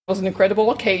It was an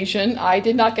incredible occasion. I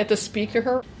did not get to speak to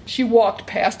her. She walked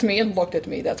past me and looked at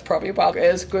me. That's probably about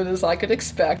as good as I could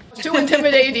expect. Too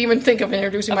intimidated to even think of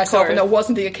introducing myself, and that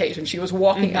wasn't the occasion. She was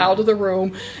walking out of the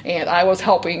room, and I was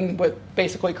helping with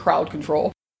basically crowd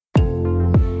control.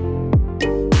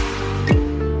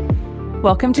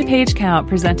 Welcome to Page Count,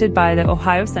 presented by the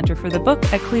Ohio Center for the Book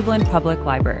at Cleveland Public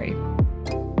Library.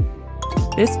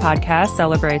 This podcast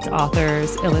celebrates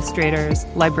authors, illustrators,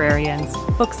 librarians,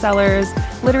 booksellers,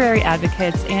 literary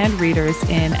advocates, and readers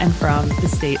in and from the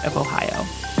state of Ohio.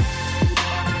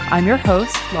 I'm your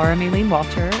host, Laura Maylene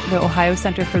Walter, the Ohio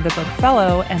Center for the Book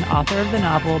Fellow and author of the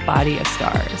novel Body of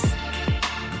Stars.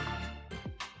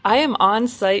 I am on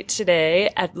site today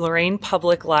at Lorain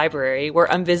Public Library,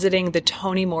 where I'm visiting the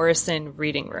Toni Morrison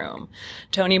Reading Room.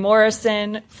 Toni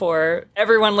Morrison, for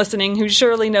everyone listening who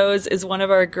surely knows, is one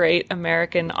of our great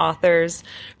American authors.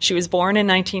 She was born in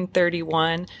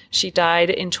 1931. She died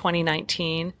in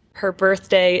 2019. Her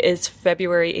birthday is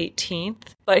February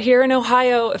 18th. But here in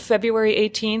Ohio, February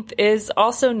 18th is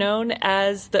also known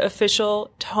as the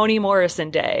official Toni Morrison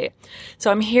Day.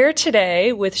 So I'm here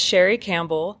today with Sherry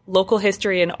Campbell, local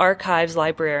history and archives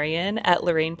librarian at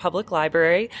Lorain Public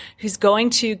Library, who's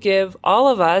going to give all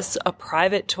of us a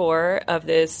private tour of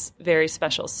this very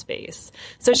special space.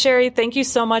 So Sherry, thank you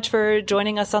so much for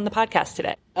joining us on the podcast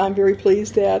today. I'm very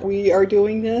pleased that we are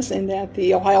doing this and that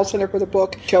the Ohio Center for the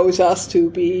Book chose us to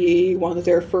be one of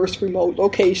their first remote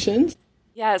locations.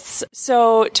 Yes.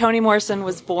 So Toni Morrison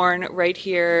was born right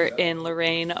here in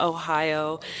Lorain,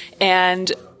 Ohio.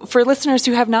 And for listeners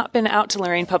who have not been out to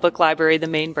Lorain Public Library, the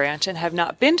main branch, and have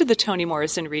not been to the Toni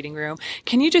Morrison Reading Room,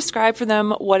 can you describe for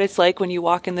them what it's like when you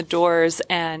walk in the doors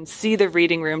and see the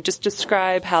reading room? Just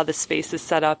describe how the space is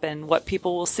set up and what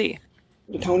people will see.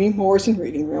 The Toni Morrison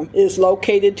Reading Room is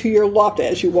located to your left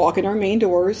as you walk in our main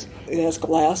doors. It has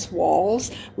glass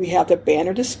walls. We have the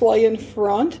banner display in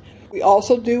front. We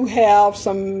also do have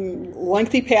some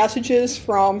lengthy passages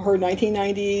from her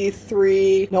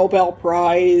 1993 Nobel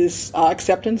Prize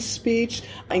acceptance speech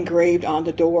engraved on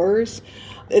the doors.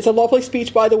 It's a lovely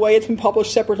speech, by the way. It's been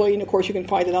published separately, and of course you can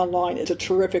find it online. It's a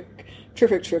terrific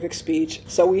speech.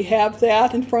 So we have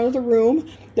that in front of the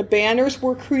room. The banners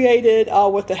were created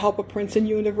with the help of Princeton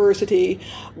University,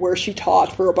 where she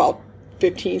taught for about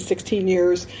 15, 16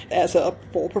 years as a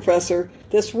full professor.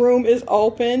 This room is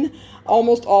open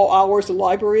almost all hours. The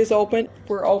library is open.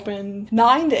 We're open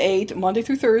 9 to 8, Monday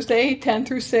through Thursday, 10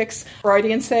 through 6,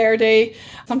 Friday and Saturday.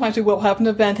 Sometimes we will have an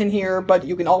event in here, but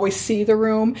you can always see the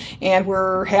room, and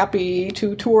we're happy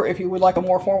to tour. If you would like a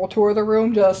more formal tour of the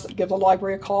room, just give the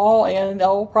library a call, and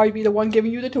they'll probably be the one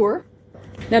giving you the tour.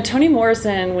 Now, Toni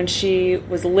Morrison, when she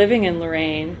was living in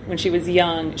Lorain, when she was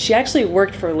young, she actually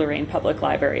worked for Lorain Public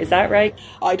Library. Is that right?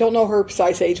 I don't know her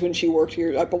precise age when she worked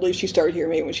here. I believe she started here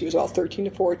maybe when she was about 13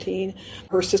 to 14.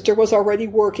 Her sister was already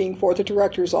working for the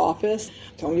director's office.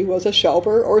 Toni was a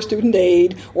shelver or a student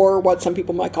aide, or what some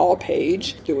people might call a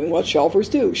page, doing what shelvers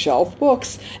do, shelf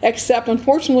books. Except,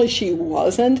 unfortunately, she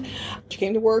wasn't. She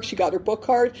came to work, she got her book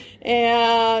card,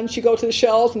 and she'd go to the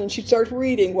shelves, and then she'd start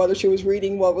reading, whether she was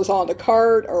reading what was on the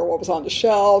card or what was on the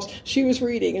shelves. She was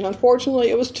reading, and unfortunately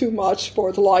it was too much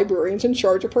for the librarians in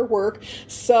charge of her work,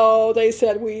 so they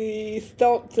said, we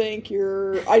don't think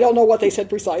I don't know what they said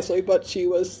precisely, but she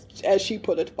was, as she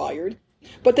put it, fired.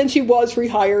 But then she was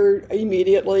rehired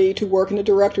immediately to work in the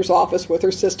director's office with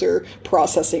her sister,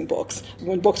 processing books.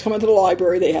 When books come into the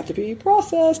library, they have to be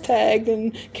processed, tagged,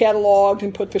 and cataloged,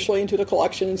 and put officially into the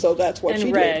collection, so that's what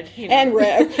she did. And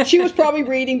read. She was probably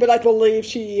reading, but I believe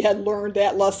she had learned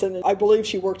that lesson. I believe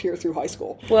she worked here through high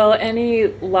school. Well, any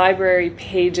library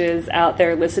pages out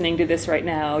there listening to this right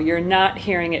now, you're not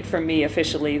hearing it from me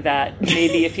officially that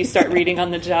maybe if you start reading on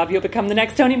the job, you'll become the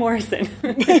next Toni Morrison.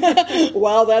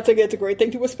 Well, it's a great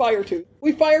thing to aspire to.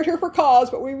 We fired her for cause,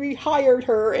 but we rehired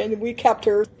her and we kept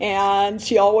her. And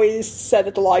she always said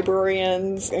that the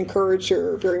librarians encouraged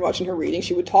her very much in her reading.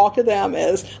 She would talk to them,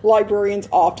 as librarians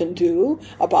often do,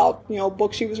 about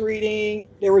books she was reading.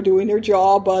 They were doing their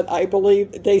job, but I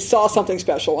believe they saw something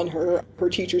special in her. Her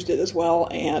teachers did as well,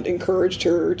 and encouraged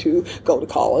her to go to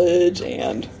college,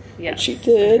 and yes, she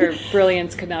did. Her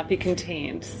brilliance could not be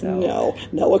contained. So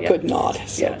No, it could not.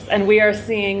 So. Yes, and we are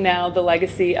seeing now the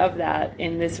legacy of that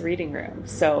in this reading room.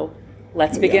 So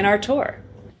let's begin our tour.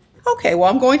 Okay, well,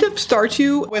 I'm going to start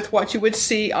you with what you would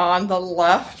see on the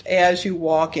left as you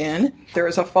walk in. There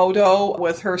is a photo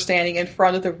with her standing in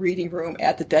front of the reading room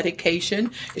at the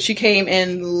dedication. She came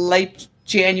in late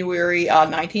January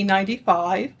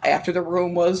 1995, after the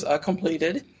room was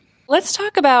completed. Let's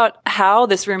talk about how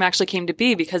this room actually came to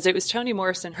be, because it was Toni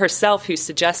Morrison herself who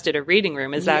suggested a reading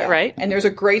room. Is that right? And there's a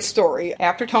great story.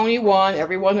 After Toni won,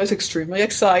 everyone was extremely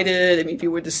excited. I mean, if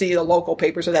you were to see the local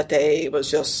papers of that day, it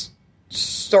was just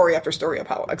story after story of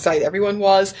how excited everyone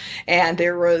was. And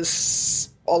there was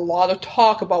a lot of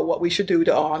talk about what we should do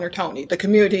to honor Toni. The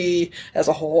community as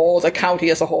a whole, the county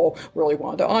as a whole, really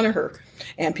wanted to honor her.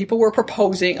 And people were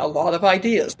proposing a lot of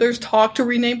ideas. There's talk to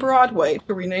rename Broadway,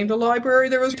 to rename the library.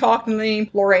 There was talk to name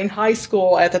Lorain High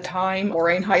School at the time.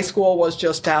 Lorain High School was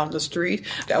just down the street.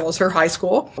 That was her high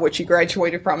school, which she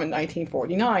graduated from in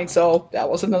 1949. So that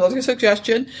was another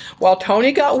suggestion. Well,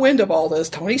 Toni got wind of all this.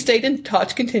 Toni stayed in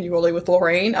touch continually with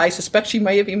Lorain. I suspect she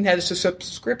may have even had a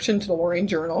subscription to the Lorain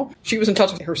Journal. She was in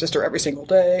touch with her sister every single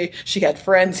day. She had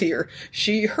friends here.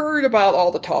 She heard about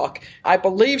all the talk. I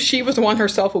believe she was the one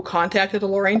herself who contacted the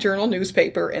Lorain Journal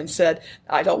newspaper and said,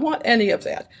 I don't want any of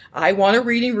that. I want a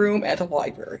reading room at the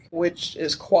library, which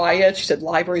is quiet. She said,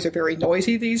 libraries are very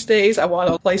noisy these days. I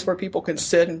want a place where people can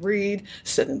sit and read,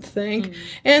 sit and think. Mm-hmm.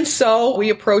 And so we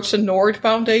approached the Nord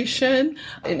Foundation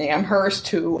in Amherst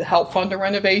to help fund the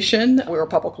renovation. We were a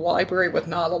public library with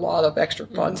not a lot of extra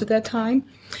funds at that time.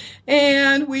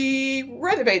 And we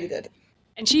renovated it.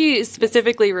 And she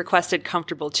specifically requested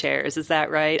comfortable chairs. Is that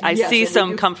right? I Yes, see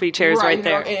some comfy chairs right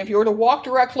there. And if you were to walk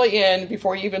directly in,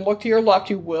 before you even look to your left,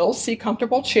 you will see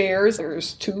comfortable chairs.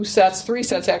 There's three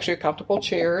sets actually of comfortable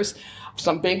chairs.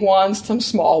 Some big ones, some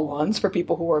small ones for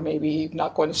people who are maybe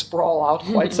not going to sprawl out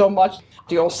quite so much.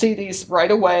 You'll see these right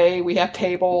away. We have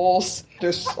tables.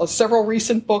 There's several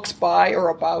recent books by or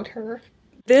about her.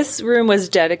 This room was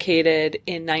dedicated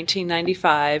in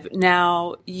 1995.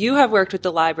 Now, you have worked with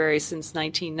the library since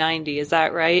 1990, is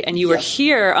that right? And you were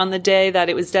here on the day that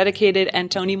it was dedicated, and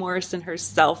Toni Morrison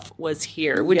herself was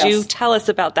here. Would you tell us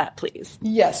about that, please?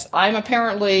 Yes. I'm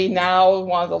apparently now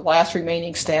one of the last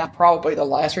remaining staff, probably the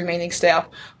last remaining staff,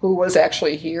 who was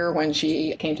actually here when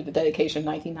she came to the dedication in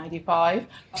 1995.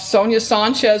 Sonia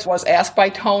Sanchez was asked by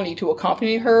Toni to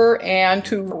accompany her and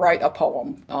to write a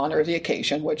poem in honor of the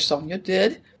occasion, which Sonia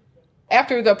did.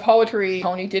 After the poetry,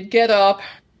 Toni did get up.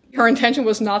 Her intention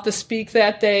was not to speak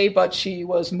that day, but she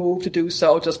was moved to do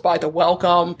so just by the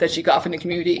welcome that she got from the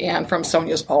community and from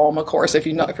Sonia's poem. Of course, if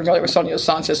you're familiar with Sonia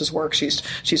Sanchez's work, she's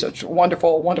a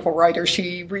wonderful, wonderful writer.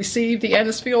 She received the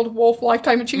Anisfield Wolf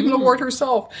Lifetime Achievement Award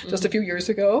herself just a few years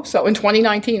ago. So in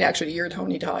 2019, actually, the year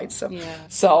Toni died. So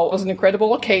it was an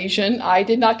incredible occasion. I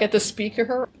did not get to speak to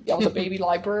her. I was a baby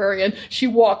librarian. She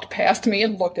walked past me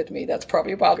and looked at me. That's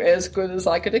probably about as good as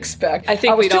I could expect. I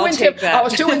think we'd all take that. I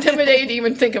was too intimidated to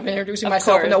even think of introducing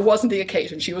myself, and that wasn't the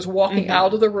occasion. She was walking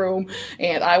out of the room,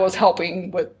 and I was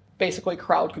helping with basically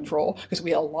crowd control because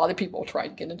we had a lot of people trying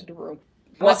to get into the room.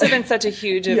 It must have been such a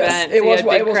huge event. Yes, it was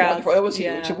wonderful. It was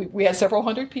huge. We had several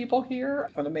hundred people here,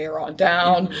 from the mayor on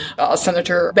down.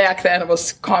 Senator, back then it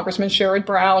was Congressman Sherrod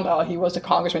Brown. He was the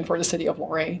congressman for the city of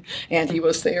Lorain, and he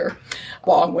was there,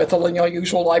 along with the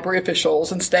usual library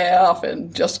officials and staff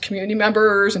and just community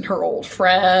members and her old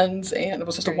friends, and it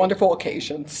was just a wonderful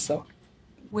occasion. So.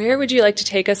 Where would you like to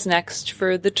take us next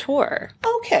for the tour?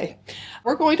 Okay.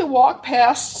 We're going to walk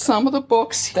past some of the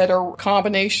books that are a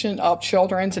combination of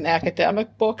children's and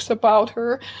academic books about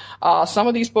her. Some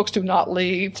of these books do not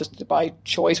leave, just by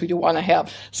choice. We do want to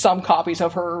have some copies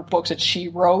of her books that she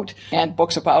wrote and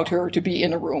books about her to be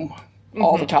in a room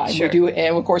all the time. Sure. We do,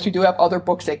 and of course we do have other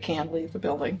books that can leave the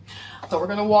building. So we're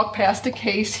going to walk past the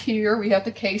case here. We have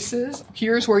the cases.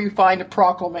 Here's where you find the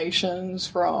proclamations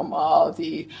from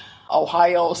the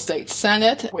Ohio State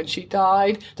Senate when she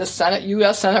died. The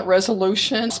U.S. Senate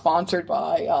resolution sponsored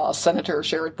by Senator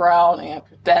Sherrod Brown and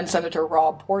then Senator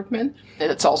Rob Portman. And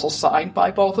it's also signed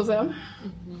by both of them.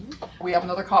 We have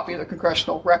another copy of the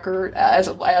congressional record. As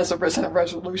the Senate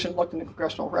resolution looked in the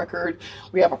congressional record,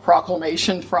 we have a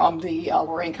proclamation from the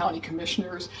Lorain County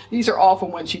Commissioners. These are all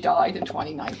from when she died in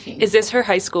 2019. Is this her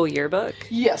high school yearbook?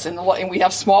 Yes, and we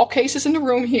have small cases in the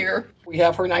room here. We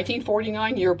have her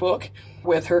 1949 yearbook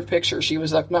with her picture. She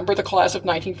was a member of the class of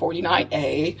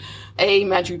 1949A. A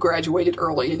meant you graduated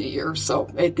early in the year, so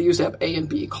they used to have A and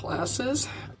B classes.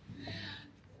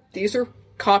 These are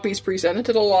copies presented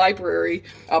to the library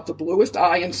of The Bluest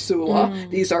Eye in Sula.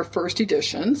 These are first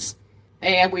editions.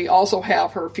 And we also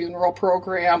have her funeral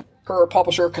program. Her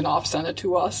publisher, Knopf, sent it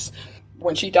to us.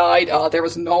 When she died, there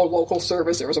was no local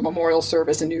service. There was a memorial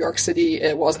service in New York City.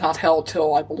 It was not held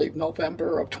till, I believe,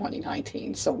 November of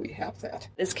 2019, so we have that.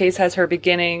 This case has her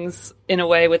beginnings, in a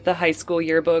way, with the high school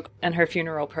yearbook and her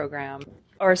funeral program.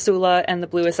 Sula and the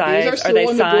Bluest Eye. These are Are they Sula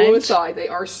and signed? the Bluest Eye. They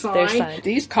are signed. They're signed.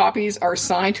 These copies are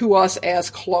signed to us as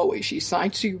Chloe. She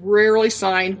rarely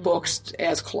signed books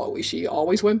as Chloe. She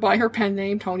always went by her pen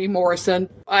name, Toni Morrison.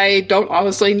 I don't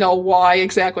honestly know why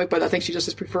exactly, but I think she just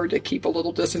has preferred to keep a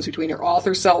little distance between her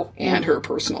author self and her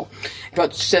personal.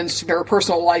 But since her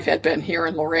personal life had been here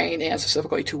in Lorraine and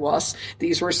specifically to us,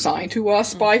 these were signed to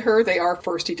us by her. They are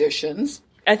first editions.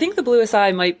 I think The Bluest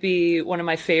Eye might be one of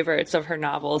my favorites of her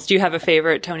novels. Do you have a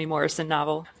favorite Toni Morrison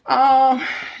novel?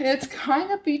 It's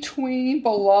kind of between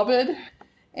Beloved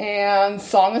and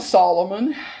Song of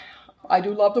Solomon. I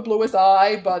do love The Bluest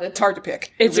Eye, but it's hard to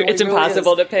pick. It's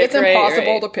impossible to pick. It's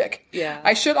impossible to pick. Yeah.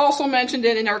 I should also mention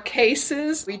that in our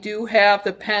cases, we do have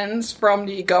the pens from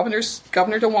the Governor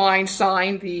DeWine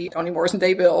signed the Toni Morrison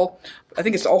Day Bill. I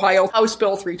think it's Ohio House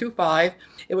Bill 325.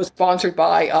 It was sponsored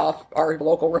by our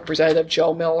local representative,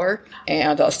 Joe Miller,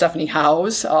 and Stephanie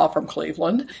Howes from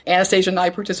Cleveland. Anastasia and I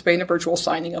participate in a virtual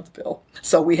signing of the bill.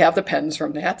 So we have the pens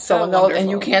from that. And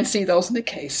you can see those in the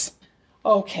case.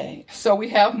 Okay, so we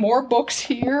have more books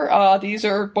here. These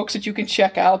are books that you can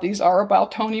check out. These are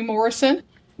about Toni Morrison.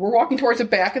 We're walking towards the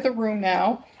back of the room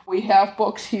now. We have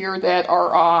books here that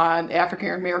are on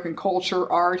African American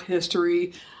culture, art,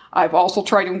 history. I've also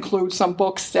tried to include some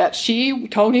books that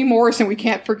Toni Morrison, we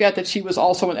can't forget that she was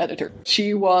also an editor.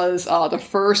 She was the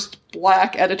first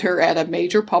Black editor at a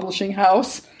major publishing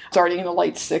house, starting in the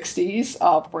late 60s,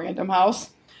 Random House.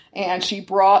 And she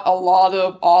brought a lot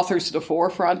of authors to the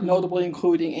forefront, notably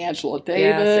including Angela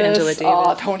Davis,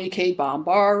 Toni Cade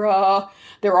Bambara.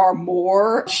 There are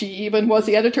more. She even was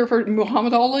the editor for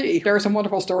Muhammad Ali. There are some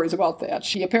wonderful stories about that.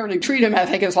 She apparently treated him, I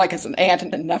think, as an aunt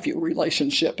and nephew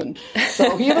relationship. And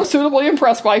so he was suitably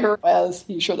impressed by her, as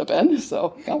he should have been.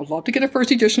 So I would love to get a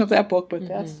first edition of that book, but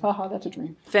that's a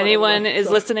dream. If anyone is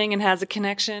listening and has a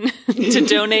connection to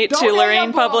donate to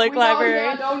Lorraine Public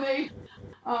Library. Donate.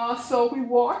 So we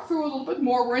walk through a little bit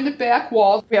more. We're in the back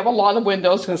wall. We have a lot of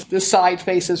windows because this side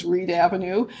faces Reed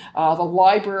Avenue. The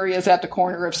library is at the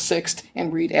corner of 6th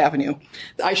and Reed Avenue.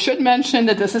 I should mention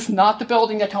that this is not the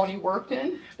building that Toni worked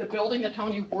in. The building that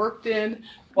Toni worked in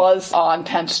was on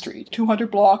 10th Street,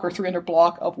 200 block or 300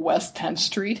 block of West 10th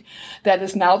Street. That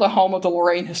is now the home of the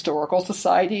Lorraine Historical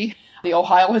Society. The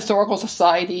Ohio Historical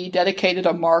Society dedicated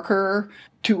a marker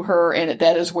to her, and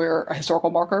that is where a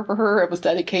historical marker for her. It was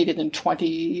dedicated in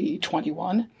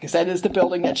 2021, because that is the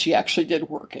building that she actually did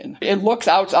work in. It looks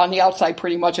out on the outside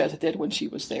pretty much as it did when she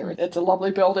was there. It's a lovely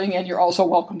building, and you're also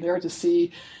welcome there to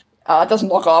see. It doesn't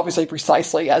look obviously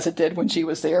precisely as it did when she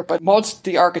was there, but most of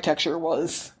the architecture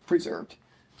was preserved.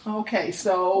 Okay,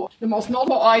 so the most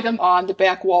notable item on the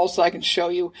back walls that I can show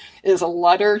you is a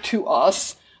letter to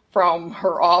us from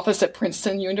her office at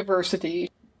Princeton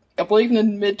University. I believe in the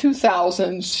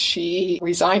mid-2000s, she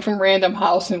resigned from Random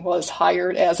House and was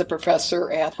hired as a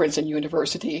professor at Princeton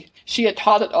University. She had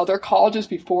taught at other colleges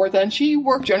before then. She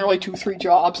worked generally 2-3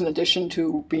 jobs in addition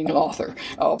to being an author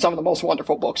of some of the most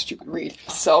wonderful books that you could read.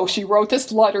 So she wrote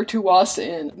this letter to us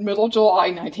in middle July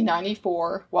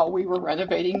 1994 while we were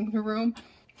renovating the room.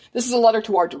 This is a letter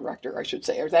to our director, I should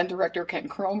say, our then director, Ken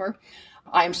Cromer.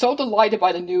 I am so delighted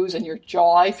by the news in your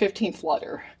July 15th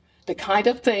letter. The kind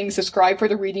of things described for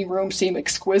the reading room seem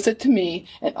exquisite to me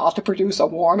and ought to produce a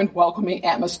warm and welcoming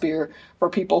atmosphere for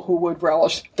people who would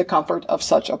relish the comfort of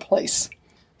such a place.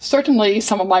 Certainly,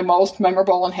 some of my most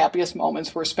memorable and happiest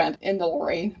moments were spent in the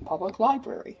Lorraine Public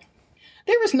Library.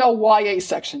 There was no YA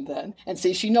section then. And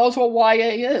see, she knows what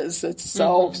YA is.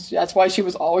 That's why she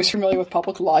was always familiar with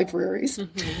public libraries.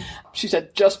 Mm-hmm. She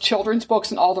said just children's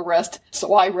books and all the rest,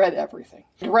 so I read everything.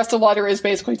 The rest of the letter is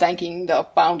basically thanking the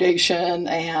foundation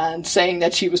and saying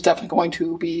that she was definitely going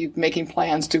to be making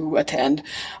plans to attend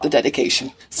the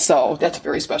dedication. So that's a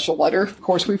very special letter. Of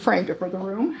course, we framed it for the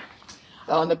room.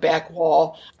 On the back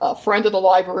wall, a friend of the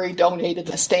library donated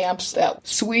the stamps that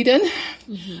Sweden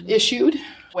issued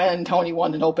when Toni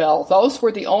won the Nobel. Those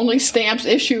were the only stamps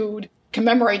issued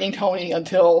commemorating Toni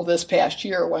until this past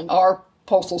year when our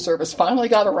Postal Service finally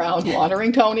got around to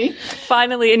honoring Toni.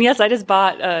 Finally, and yes, I just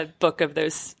bought a book of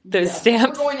those stamps.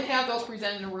 We're going to have those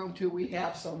presented in the room too. We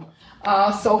have some.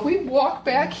 So if we walk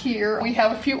back here, we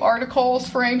have a few articles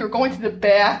framed. We're going to the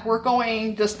back. We're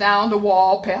going just down the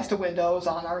wall past the windows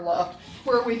on our left,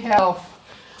 where we have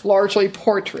largely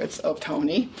portraits of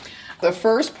Toni. The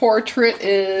first portrait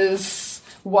is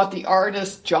what the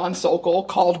artist John Sokol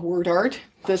called word art.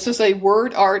 This is a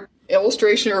word art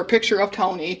illustration or a picture of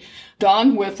Toni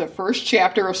done with the first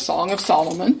chapter of Song of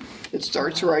Solomon. It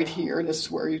starts right here. This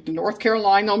is where the North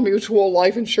Carolina Mutual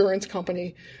Life Insurance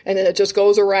Company. And then it just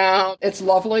goes around. It's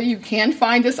lovely. You can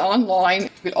find this online. You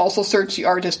could also search the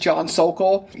artist John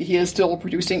Sokol. He is still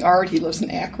producing art. He lives in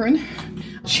Akron.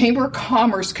 Chamber of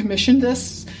Commerce commissioned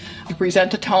this to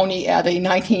present to Toni at a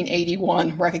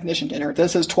 1981 recognition dinner.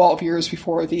 This is 12 years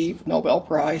before the Nobel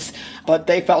Prize, but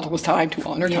they felt it was time to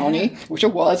honor Toni, which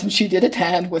it was, and she did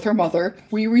attend with her mother.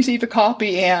 We received a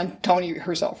copy, and Toni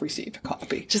herself received a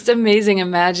copy. Just amazing.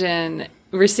 Imagine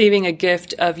receiving a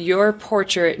gift of your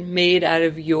portrait made out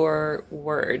of your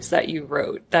words that you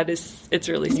wrote. It's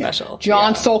really special.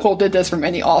 John Sokol did this for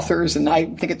many authors, and I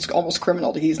think it's almost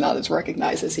criminal that he's not as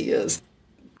recognized as he is.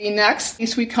 The next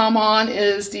piece we come on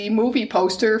is the movie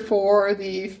poster for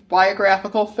the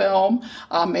biographical film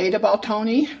made about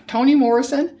Toni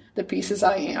Morrison, The Pieces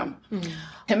I Am. Mm-hmm.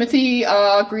 Timothy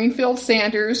Greenfield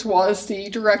Sanders was the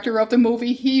director of the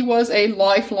movie. He was a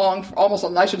lifelong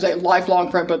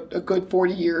friend, but a good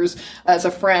 40 years as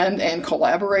a friend and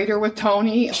collaborator with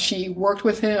Toni. She worked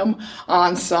with him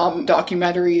on some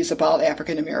documentaries about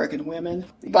African American women.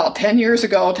 About 12 years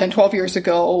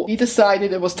ago, he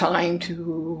decided it was time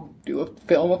to do a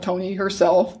film of Toni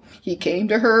herself. He came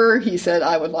to her. He said,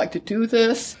 I would like to do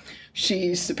this.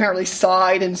 She apparently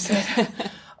sighed and said,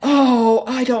 oh,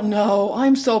 I don't know.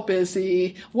 I'm so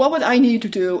busy. What would I need to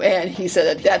do? And he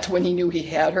said that's when he knew he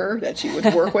had her, that she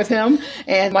would work with him.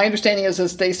 And my understanding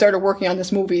is they started working on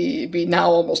this movie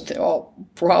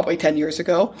probably 10 years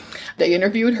ago. They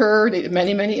interviewed her. They did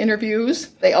many, many interviews.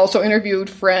 They also interviewed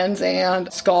friends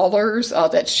and scholars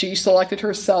that she selected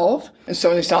herself. And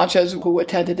Sonia Sanchez, who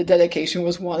attended the dedication,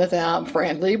 was one of them.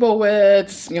 Fran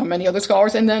Lebowitz, many other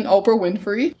scholars, and then Oprah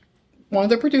Winfrey. One of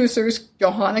the producers,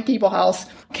 Johanna Giebelhaus,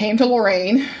 came to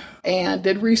Lorraine and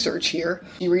did research here.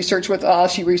 She researched with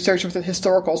us. She researched with the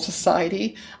Historical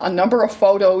Society. A number of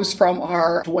photos from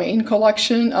our Duane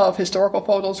collection of historical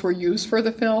photos were used for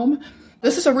the film.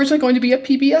 This is originally going to be a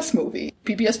PBS movie,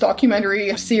 PBS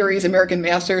documentary series, American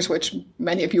Masters, which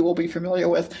many of you will be familiar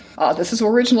with. This is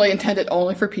originally intended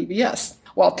only for PBS.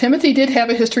 Well, Timothy did have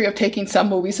a history of taking some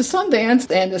movies to Sundance,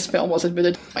 and this film was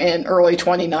admitted in early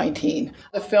 2019.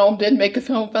 The film did make the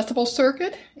film festival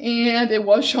circuit, and it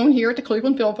was shown here at the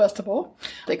Cleveland Film Festival.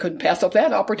 They couldn't pass up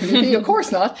that opportunity, of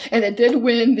course not. And it did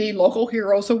win the Local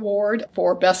Heroes Award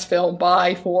for Best Film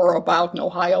for About an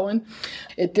Ohioan.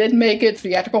 It did make its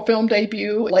theatrical film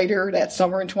debut later that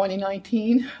summer in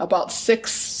 2019, about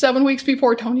 6-7 weeks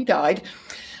before Toni died.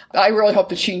 I really hope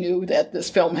that she knew that this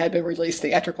film had been released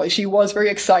theatrically. She was very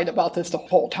excited about this the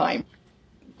whole time.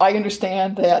 I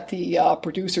understand that the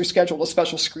producer scheduled a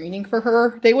special screening for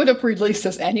her. They would have released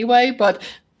this anyway, but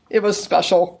it was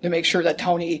special to make sure that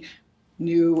Toni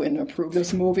knew and approved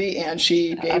this movie, and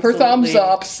she gave her thumbs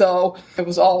up, so it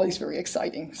was always very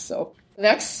exciting. So the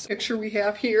next picture we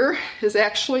have here is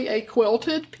actually a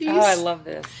quilted piece. Oh, I love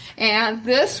this. And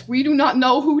this, we do not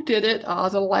know who did it.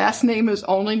 The last name is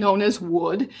only known as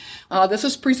Wood. This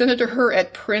was presented to her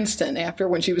at Princeton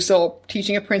when she was still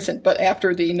teaching at Princeton, but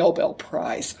after the Nobel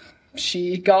Prize.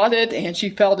 She got it, and she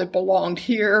felt it belonged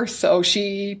here, so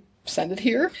she sent it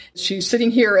here. She's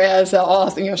sitting here as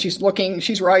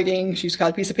she's writing, she's got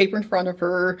a piece of paper in front of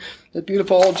her, the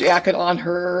beautiful jacket on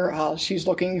her, she's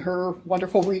looking her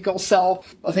wonderful regal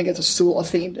self. I think it's a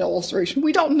Sula-themed illustration.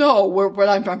 We don't know, but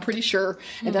I'm pretty sure.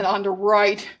 And then on the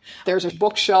right, there's a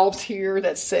bookshelves here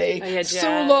that say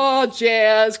Sula,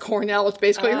 Jazz, Cornell. It's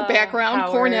basically her background.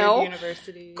 Howard Cornell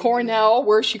University. Cornell,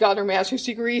 where she got her master's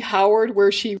degree. Howard,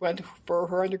 where she went for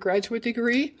her undergraduate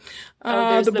degree.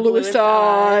 The Bluest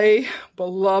Eye,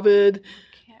 Beloved.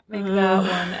 Can't make that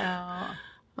one out.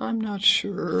 I'm not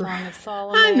sure. Song of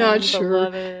Solomon. I'm not sure.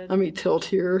 Beloved. Let me tilt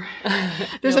here.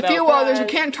 There's a few others. We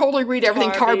can't totally read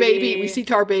everything. Tar Baby. We see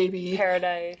Tar Baby.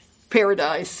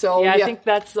 Paradise. So I think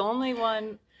that's the only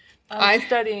one. I'm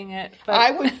studying it.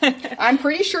 But I'm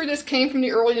pretty sure this came from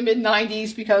the early to mid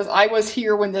 90s because I was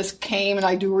here when this came, and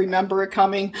I do remember it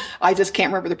coming. I just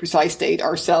can't remember the precise date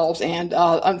ourselves. And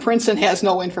Princeton has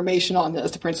no information on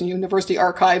this. The Princeton University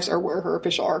archives are where her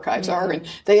official archives are, and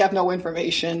they have no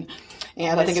information.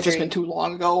 And I think it's just been too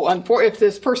long ago. And if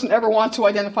this person ever wants to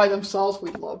identify themselves,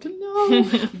 we'd love to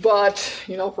know. But,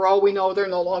 for all we know, they're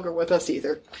no longer with us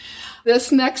either.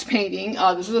 This next painting,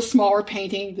 this is a smaller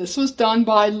painting. This was done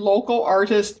by local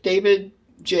artist David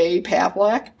J.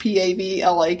 Pavlak,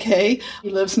 Pavlak. He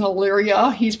lives in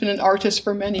Elyria. He's been an artist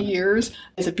for many years.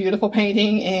 It's a beautiful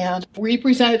painting, and we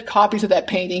presented copies of that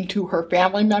painting to her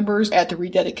family members at the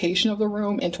rededication of the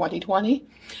room in 2020.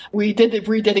 We did the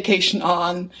rededication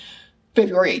on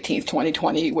February 18th,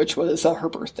 2020, which was her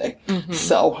birthday.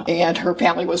 So, and her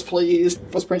family was pleased,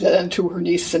 was presented to her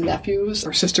nieces and nephews.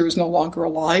 Her sister is no longer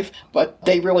alive, but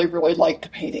they really, really liked the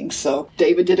painting. So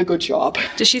David did a good job.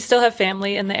 Does she still have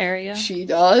family in the area? She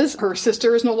does. Her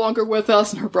sister is no longer with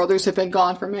us, and her brothers have been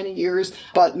gone for many years,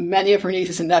 but many of her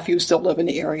nieces and nephews still live in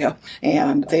the area,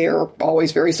 and they are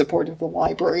always very supportive of the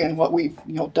library and what we've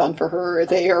done for her.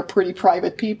 They are pretty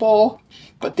private people,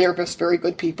 but they're just very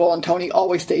good people, and Toni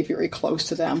always stayed very close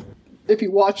to them. If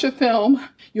you watch the film,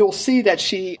 you'll see that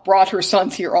she brought her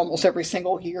sons here almost every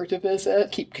single year to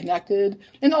visit, keep connected,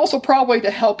 and also probably to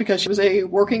help because she was a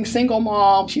working single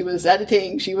mom. She was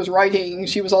editing, she was writing,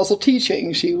 she was also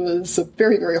teaching. She was a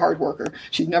very, very hard worker.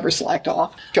 She never slacked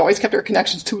off. She always kept her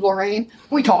connections to Lorraine.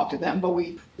 We talked to them, but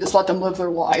we just let them live their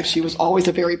lives. She was always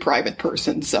a very private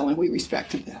person, and we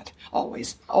respected that.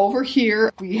 Always. Over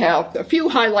here, we have a few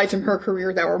highlights in her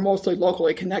career that were mostly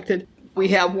locally connected. We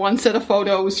have one set of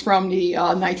photos from the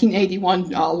 1981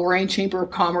 Lorraine Chamber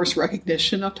of Commerce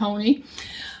recognition of Toni.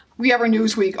 We have a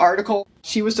Newsweek article.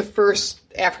 She was the first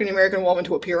African-American woman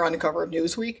to appear on the cover of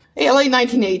Newsweek. In the late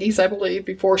 1980s, I believe,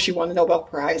 before she won the Nobel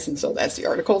Prize, and so that's the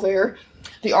article there.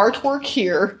 The artwork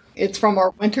here, it's from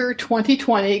our Winter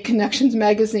 2020 Connections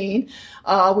magazine.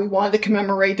 We wanted to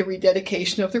commemorate the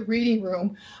rededication of the reading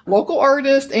room. Local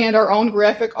artist and our own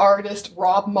graphic artist,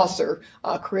 Rob Musser,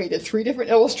 created 3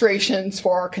 different illustrations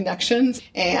for our connections,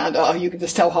 and you can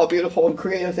just tell how beautiful and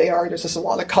creative they are. There's just a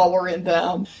lot of color in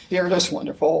them. They're just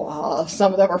wonderful.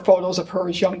 Some of them are photos of her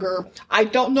as younger. I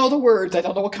don't know the words. I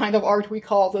don't know what kind of art we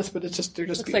call this, but they're just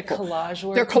Looks beautiful. like collage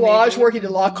work. They're collage work. He did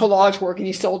a lot of collage work, and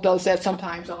he still does that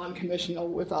sometimes on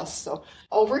commission with us. So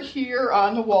over here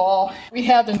on the wall, we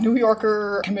have the New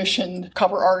Yorker commissioned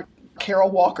cover art.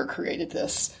 Carol Walker created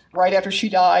this. Right after she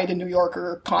died, a New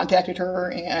Yorker contacted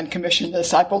her and commissioned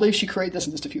this. I believe she created this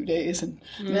in just a few days. And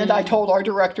then I told our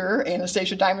director,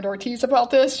 Anastasia Diamond Ortiz,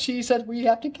 about this. She said, we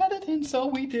have to get it, and so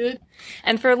we did.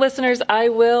 And for listeners, I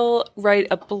will write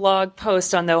a blog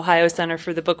post on the Ohio Center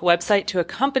for the Book website to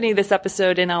accompany this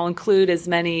episode, and I'll include as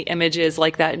many images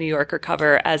like that New Yorker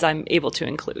cover as I'm able to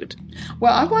include.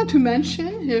 Well, I want to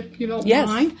mention, if you don't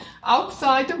mind,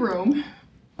 outside the room,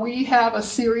 we have a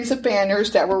series of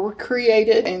banners that were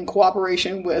created in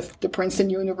cooperation with the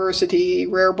Princeton University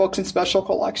Rare Books and Special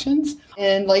Collections.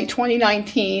 In late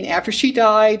 2019, after she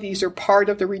died, these are part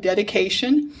of the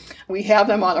rededication. We have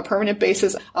them on a permanent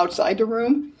basis outside the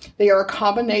room. They are a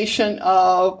combination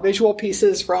of visual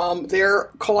pieces from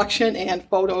their collection and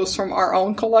photos from our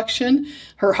own collection.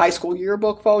 Her high school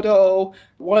yearbook photo,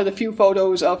 one of the few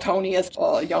photos of Toni as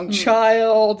a young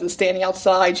child, standing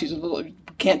outside. She's a little...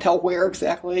 can't tell where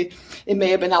exactly. It may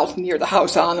have been out near the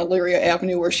house on Elyria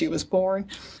Avenue where she was born.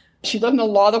 She lived in a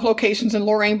lot of locations in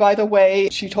Lorraine, by the way.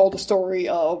 She told the story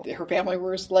of her family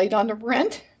was late on the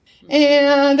rent,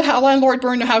 and the landlord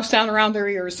burned the house down around their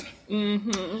ears.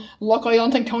 Luckily, I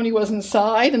don't think Toni was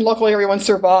inside, and luckily everyone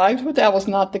survived, but that was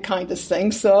not the kindest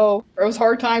thing. So it was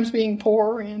hard times being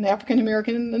poor and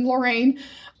African-American in Lorraine.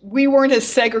 We weren't as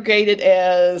segregated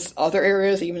as other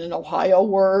areas, even in Ohio,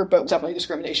 were, but definitely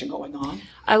discrimination going on.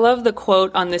 I love the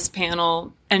quote on this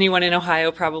panel. Anyone in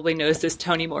Ohio probably knows this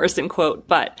Toni Morrison quote,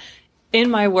 but in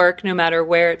my work, no matter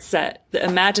where it's set, the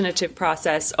imaginative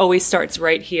process always starts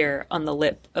right here on the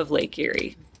lip of Lake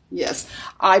Erie. Yes,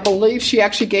 I believe she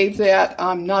actually gave that.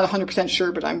 I'm not 100%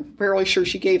 sure, but I'm fairly sure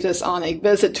she gave this on a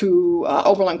visit to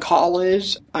Oberlin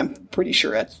College. I'm pretty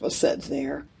sure that was said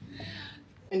there.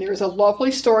 And there's a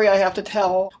lovely story I have to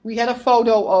tell. We had a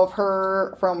photo of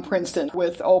her from Princeton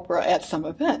with Oprah at some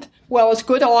event. Well, as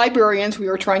good librarians, we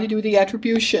were trying to do the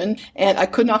attribution, and I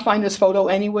could not find this photo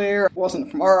anywhere. It wasn't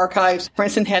from our archives.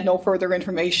 Princeton had no further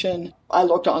information. I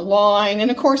looked online, and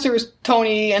of course there was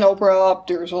Toni and Oprah up.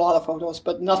 There was a lot of photos,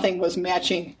 but nothing was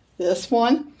matching this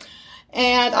one.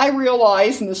 And I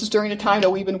realized, and this is during the time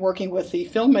that we've been working with the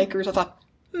filmmakers, I thought,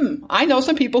 I know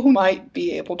some people who might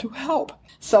be able to help.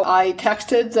 So I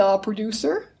texted the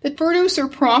producer. The producer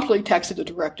promptly texted the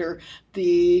director.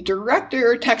 The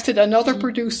director texted another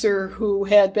producer who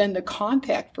had been the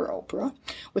contact for Oprah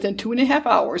within 2.5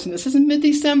 hours. And this is in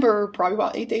mid-December, probably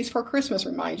about 8 days before Christmas,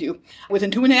 remind you. Within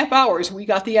 2.5 hours, we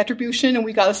got the attribution and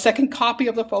we got a second copy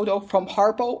of the photo from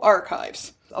Harpo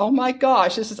Archives. Oh my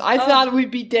gosh, I thought it would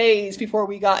be days before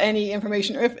we got any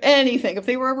information, or if anything, if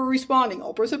they were ever responding.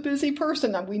 Oprah's a busy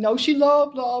person, and we know she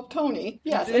loved Toni.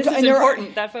 Yes, this is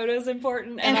important. That photo is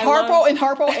important. And Harpo and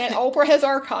Oprah has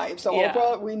archives. So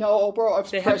Oprah, we know Oprah.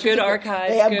 They have good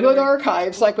archives. They have good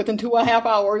archives, like within 2.5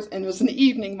 hours, and it was in the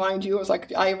evening, mind you. It was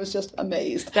like, I was just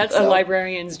amazed. That's a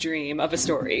librarian's dream of a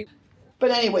story.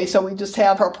 But anyway, so we just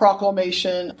have her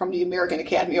proclamation from the American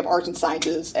Academy of Arts and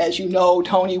Sciences. As you know,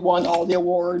 Toni won all the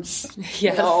awards.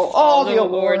 Yes, all the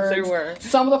awards there were.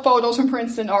 Some of the photos from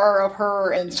Princeton are of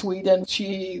her in Sweden.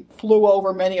 She flew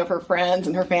over many of her friends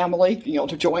and her family,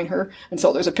 to join her. And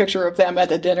so there's a picture of them at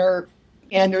the dinner.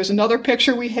 And there's another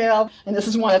picture we have, and this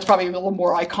is one that's probably a little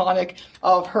more iconic,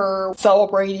 of her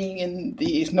celebrating in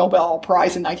the Nobel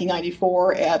Prize in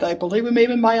 1994 at, I believe it may have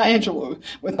been Maya Angelou,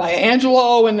 with Maya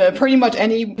Angelou and pretty much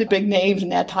any of the big names in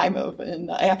that time in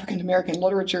African-American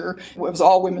literature. It was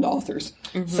all women authors.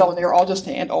 Mm-hmm. So they were all just,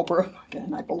 and Oprah,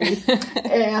 again, I believe.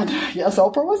 And yes,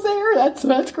 Oprah was there.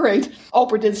 That's great.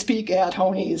 Oprah did speak at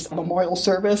Toni's memorial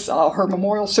service. Her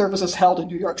memorial service is held in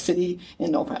New York City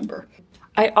in November.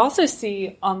 I also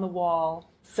see on the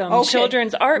wall some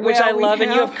children's art, which I love,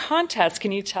 and you have contests.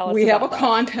 Can you tell us about that? We have a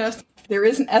contest. There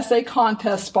is an essay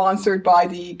contest sponsored by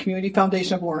the Community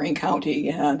Foundation of Lorain County,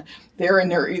 and they're in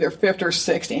their either 5th or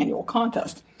 6th annual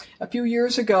contest. A few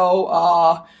years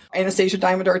ago, Anastasia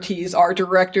Diamond Ortiz, our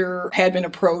director, had been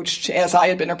approached, as I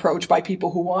had been approached, by people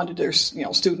who wanted their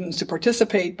students to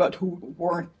participate, but who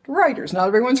weren't writers. Not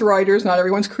everyone's writers. Not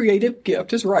everyone's creative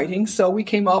gift is writing. So we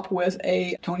came up with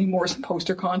a Toni Morrison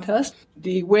poster contest.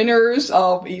 The winners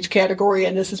of each category,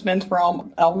 and this has been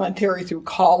from elementary through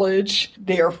college,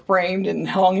 they are framed and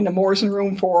hung in the Morrison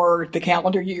room for the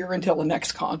calendar year until the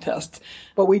next contest.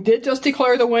 But we did just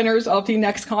declare the winners of the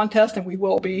next contest, and we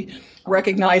will be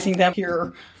recognizing them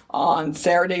here on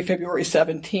Saturday, February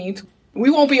 17th. We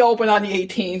won't be open on the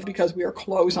 18th because we are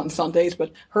closed on Sundays,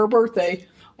 but her birthday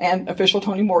and official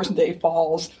Toni Morrison Day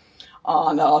falls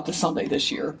on the Sunday this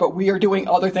year. But we are doing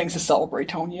other things to celebrate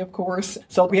Toni, of course.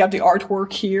 So we have the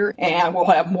artwork here, and we'll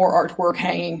have more artwork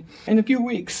hanging in a few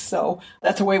weeks. So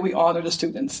that's a way we honor the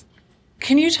students.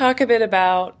 Can you talk a bit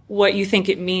about what you think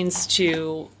it means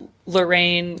to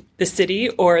Lorain, the city,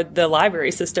 or the library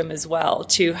system as well,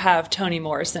 to have Toni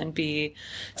Morrison be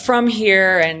from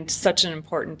here and such an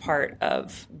important part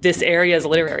of this area's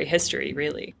literary history,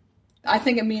 really? I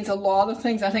think it means a lot of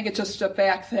things. I think it's just the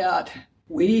fact that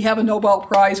we have a Nobel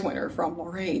Prize winner from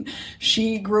Lorain.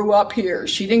 She grew up here.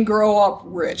 She didn't grow up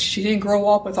rich. She didn't grow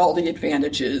up with all the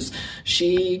advantages.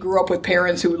 She grew up with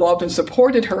parents who loved and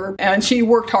supported her, and she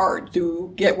worked hard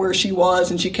to get where she was,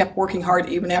 and she kept working hard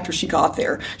even after she got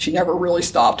there. She never really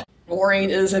stopped. Lorain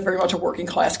is very much a working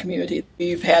class community.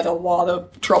 We've had a lot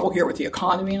of trouble here with the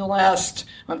economy in the last,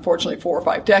 unfortunately, 4 or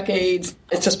 5 decades.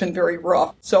 It's just been very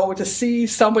rough. So to see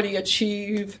somebody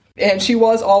achieve, and she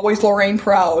was always Lorain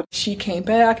proud. She came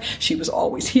back. She was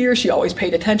always here. She always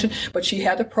paid attention, but she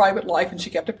had a private life and she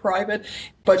kept it private.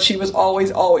 But she was always,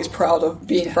 always proud of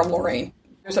being from Lorain.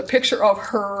 There's a picture of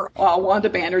her, one of the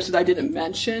banners that I didn't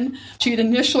mention. She had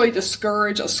initially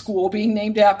discouraged a school being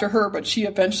named after her, but she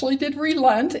eventually did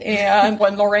relent. And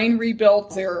when Lorain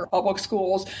rebuilt their public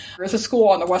schools, there's a school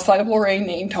on the west side of Lorain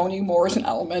named Toni Morrison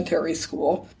Elementary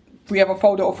School. We have a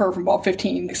photo of her from about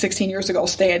 15, 16 years ago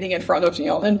standing in front of,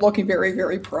 and looking very,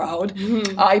 very proud.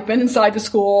 Mm-hmm. I've been inside the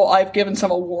school. I've given some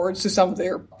awards to some of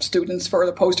their students for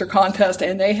the poster contest,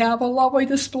 and they have a lovely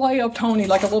display of Toni,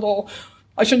 like a little,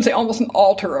 I shouldn't say almost an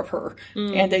altar of her.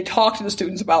 And they talk to the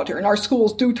students about her. And our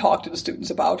schools do talk to the students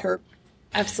about her.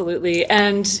 Absolutely.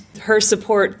 And her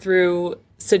support through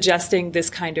suggesting this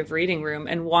kind of reading room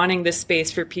and wanting this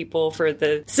space for people, for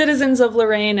the citizens of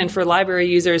Lorain and for library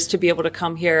users to be able to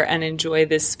come here and enjoy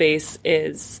this space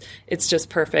it's just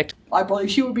perfect. I believe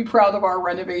she would be proud of our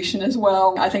renovation as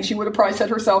well. I think she would have probably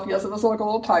said herself, yes, it does look a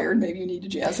little tired. Maybe you need to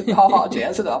jazz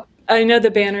it up. I know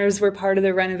the banners were part of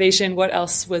the renovation. What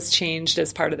else was changed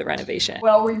as part of the renovation?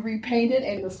 Well, we repainted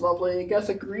in this lovely, I guess,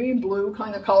 a green-blue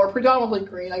kind of color, predominantly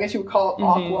green. I guess you would call it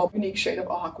aqua, unique shade of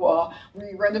aqua.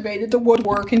 We renovated the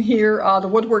woodwork in here. The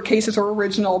woodwork cases are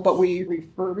original, but we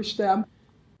refurbished them.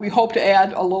 We hope to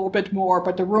add a little bit more,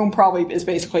 but the room probably is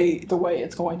basically the way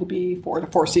it's going to be for the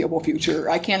foreseeable future.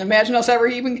 I can't imagine us ever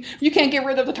you can't get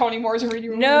rid of the Toni Morrison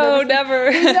reading room. No, never.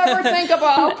 You never think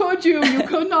about, how could you? You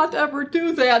could not ever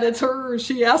do that. It's her.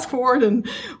 She asked for it, and,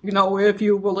 if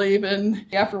you believe in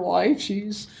afterlife,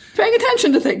 she's paying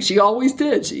attention to things. She always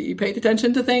did. She paid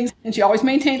attention to things, and she always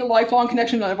maintained a lifelong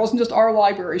connection. And it wasn't just our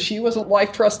library. She was a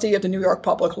life trustee of the New York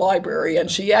Public Library,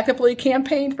 and she actively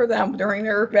campaigned for them during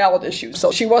their ballot issues.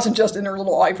 So she wasn't just in her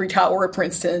little ivory tower at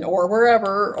Princeton or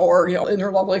wherever, or in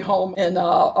her lovely home in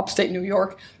upstate New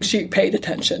York. She paid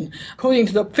attention, including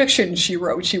to the fiction she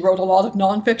wrote. She wrote a lot of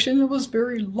nonfiction. It was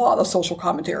a lot of social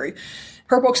commentary.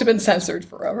 Her books have been censored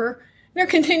forever. They're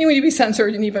continuing to be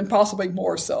censored, and even possibly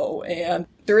more so. And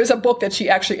there is a book that she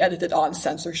actually edited on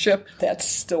censorship that's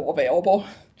still available.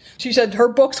 She said her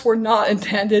books were not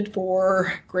intended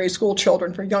for grade school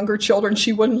children, for younger children.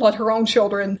 She wouldn't let her own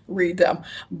children read them.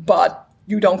 But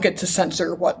you don't get to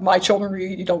censor what my children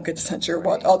read. You don't get to censor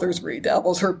what others read. That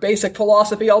was her basic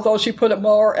philosophy, although she put it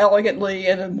more elegantly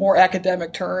and in more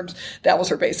academic terms. That was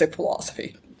her basic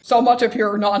philosophy. So much of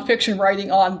your nonfiction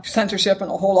writing on censorship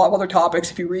and a whole lot of other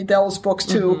topics, if you read those books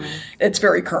too, it's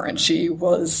very current. She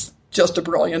was just a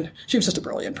brilliant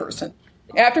person.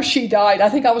 After she died, I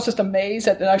think I was just amazed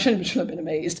and I shouldn't have been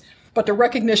amazed, but the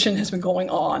recognition has been going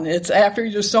on. It's after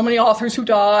there's so many authors who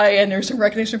die and there's some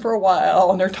recognition for a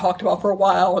while and they're talked about for a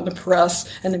while in the press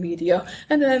and the media.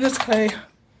 And then it's okay.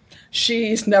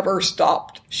 She's never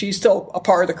stopped. She's still a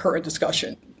part of the current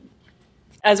discussion.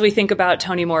 As we think about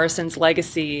Toni Morrison's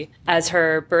legacy as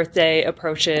her birthday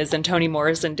approaches and Toni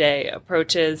Morrison Day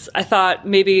approaches, I thought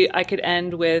maybe I could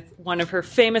end with one of her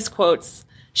famous quotes.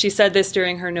 She said this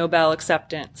during her Nobel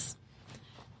acceptance.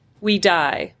 "We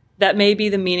die. That may be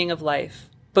the meaning of life,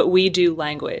 but we do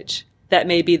language. That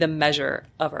may be the measure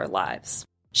of our lives."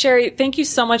 Sherry, thank you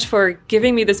so much for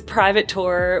giving me this private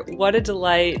tour. What a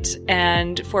delight.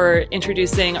 And for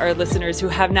introducing our listeners who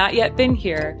have not yet been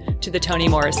here to the Toni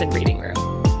Morrison Reading Room.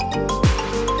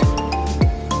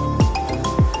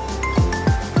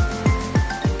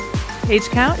 Page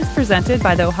Count is presented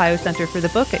by the Ohio Center for the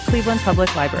Book at Cleveland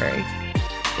Public Library.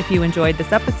 If you enjoyed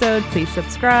this episode, please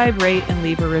subscribe, rate, and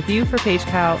leave a review for Page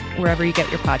Count wherever you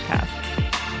get your podcasts.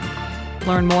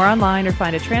 Learn more online or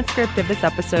find a transcript of this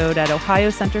episode at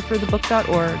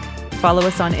ohiocenterforthebook.org. Follow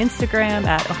us on Instagram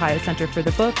at Ohio Center for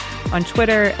the Book, on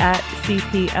Twitter at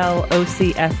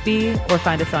CPLOCFB, or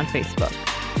find us on Facebook.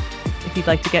 If you'd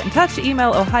like to get in touch,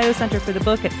 email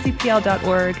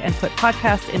ohiocenterforthebook@cpl.org and put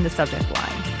podcast in the subject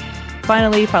line.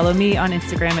 Finally, follow me on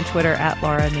Instagram and Twitter at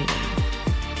Laura Neely.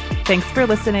 Thanks for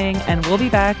listening, and we'll be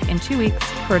back in 2 weeks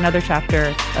for another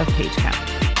chapter of Page Count.